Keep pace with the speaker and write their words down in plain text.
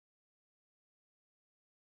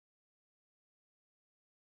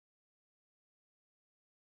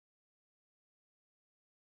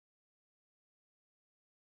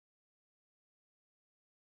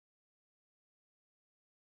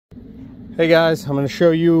Hey guys, I'm going to show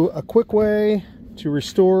you a quick way to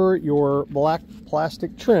restore your black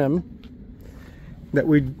plastic trim that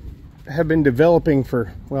we have been developing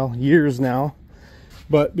for, well, years now.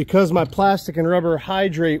 But because my plastic and rubber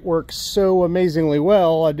Hydrate works so amazingly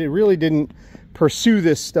well, I really didn't pursue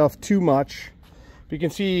this stuff too much. You can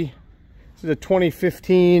see this is a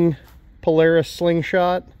 2015 Polaris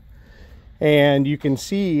Slingshot, and you can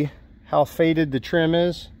see how faded the trim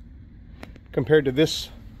is compared to this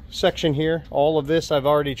section here. All of this I've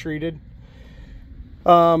already treated.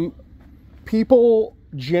 People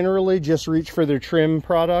generally just reach for their trim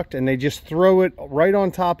product and they just throw it right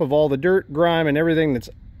on top of all the dirt, grime, and everything that's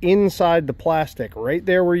inside the plastic. Right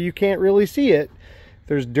there where you can't really see it,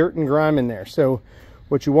 there's dirt and grime in there. So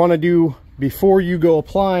what you want to do before you go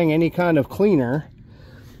applying any kind of cleaner,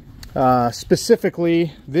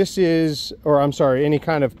 specifically this is, or I'm sorry, any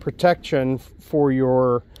kind of protection for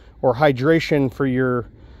your, or hydration for your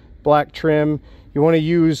black trim, you want to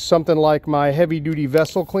use something like my heavy duty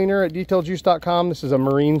vessel cleaner at detailjuice.com. This is a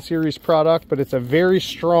Marine series product, but it's a very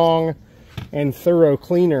strong and thorough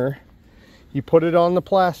cleaner. You put it on the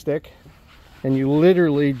plastic and you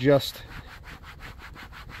literally just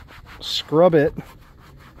scrub it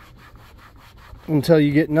until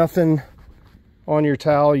you get nothing on your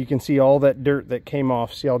towel. You can see all that dirt that came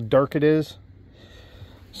off. See how dark it is?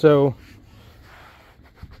 So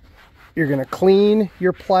you're going to clean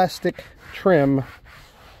your plastic trim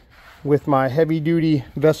with my heavy duty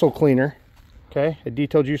vessel cleaner, okay, at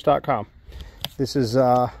detailjuice.com. This is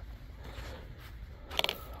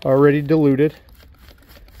already diluted.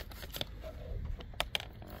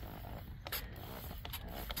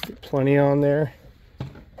 Get plenty on there.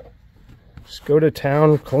 Just go to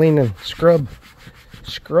town, clean and scrub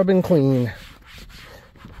and clean.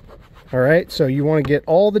 All right, so you want to get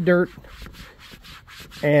all the dirt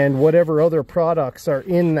and whatever other products are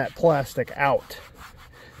in that plastic out.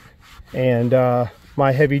 And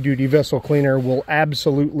my heavy duty vessel cleaner will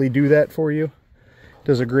absolutely do that for you.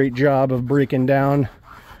 Does a great job of breaking down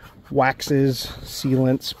waxes,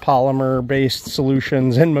 sealants, polymer based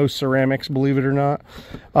solutions, and most ceramics, believe it or not,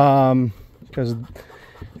 because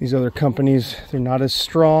these other companies, they're not as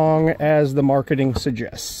strong as the marketing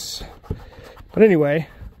suggests. But anyway,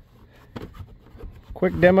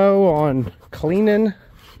 quick demo on cleaning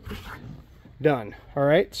done. All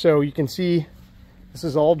right, so you can see this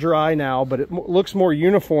is all dry now, but it looks more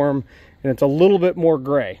uniform and it's a little bit more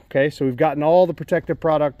gray. Okay, so we've gotten all the protective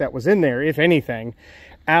product that was in there, if anything,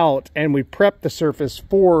 out, and we prepped the surface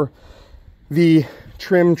for the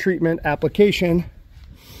trim treatment application.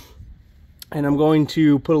 And I'm going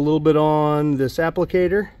to put a little bit on this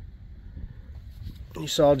applicator. You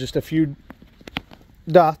saw just a few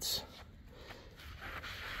dots,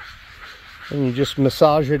 and you just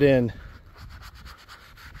massage it in.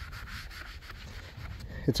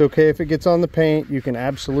 It's okay if it gets on the paint. You can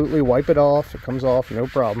absolutely wipe it off. It comes off, no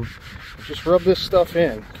problem. Just rub this stuff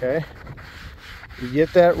in, okay? You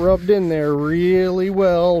get that rubbed in there really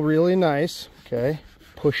well, really nice, okay?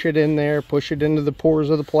 Push it in there, push it into the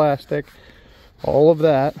pores of the plastic, all of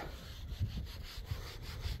that,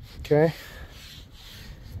 okay?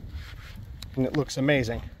 And it looks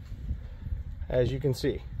amazing, as you can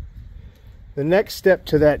see. The next step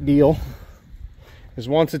to that deal is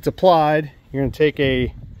once it's applied, you're going to take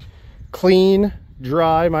a clean,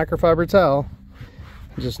 dry microfiber towel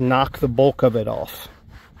and just knock the bulk of it off.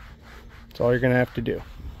 That's all you're going to have to do.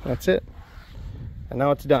 That's it. And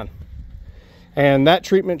now it's done. And that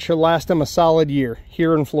treatment should last them a solid year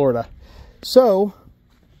here in Florida. So,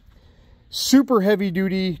 super heavy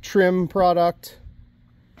duty trim product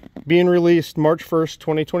being released March 1st,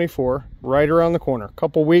 2024, right around the corner. A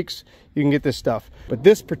couple weeks, you can get this stuff. But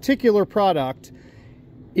this particular product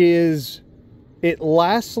it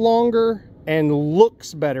lasts longer and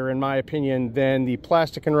looks better, in my opinion, than the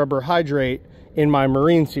plastic and rubber Hydrate in my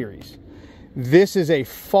Marine series. This is a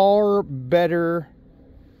far better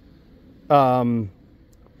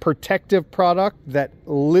protective product that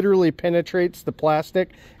literally penetrates the plastic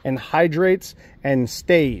and hydrates and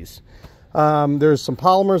stays. There's some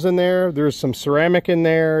polymers in there, there's some ceramic in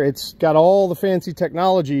there. It's got all the fancy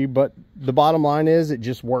technology, but the bottom line is it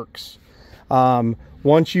just works.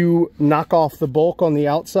 Once you knock off the bulk on the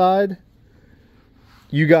outside,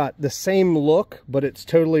 you got the same look, but it's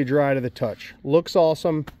totally dry to the touch. Looks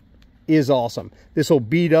awesome, is awesome. This will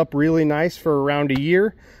bead up really nice for around a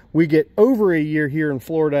year. We get over a year here in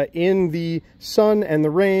Florida in the sun and the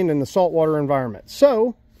rain and the saltwater environment.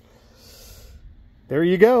 So there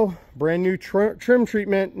you go. Brand new trim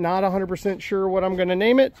treatment. Not 100% sure what I'm going to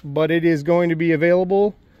name it, but it is going to be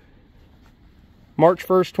available March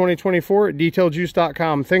 1st, 2024 at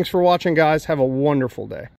detailjuice.com. Thanks for watching, guys. Have a wonderful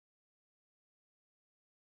day.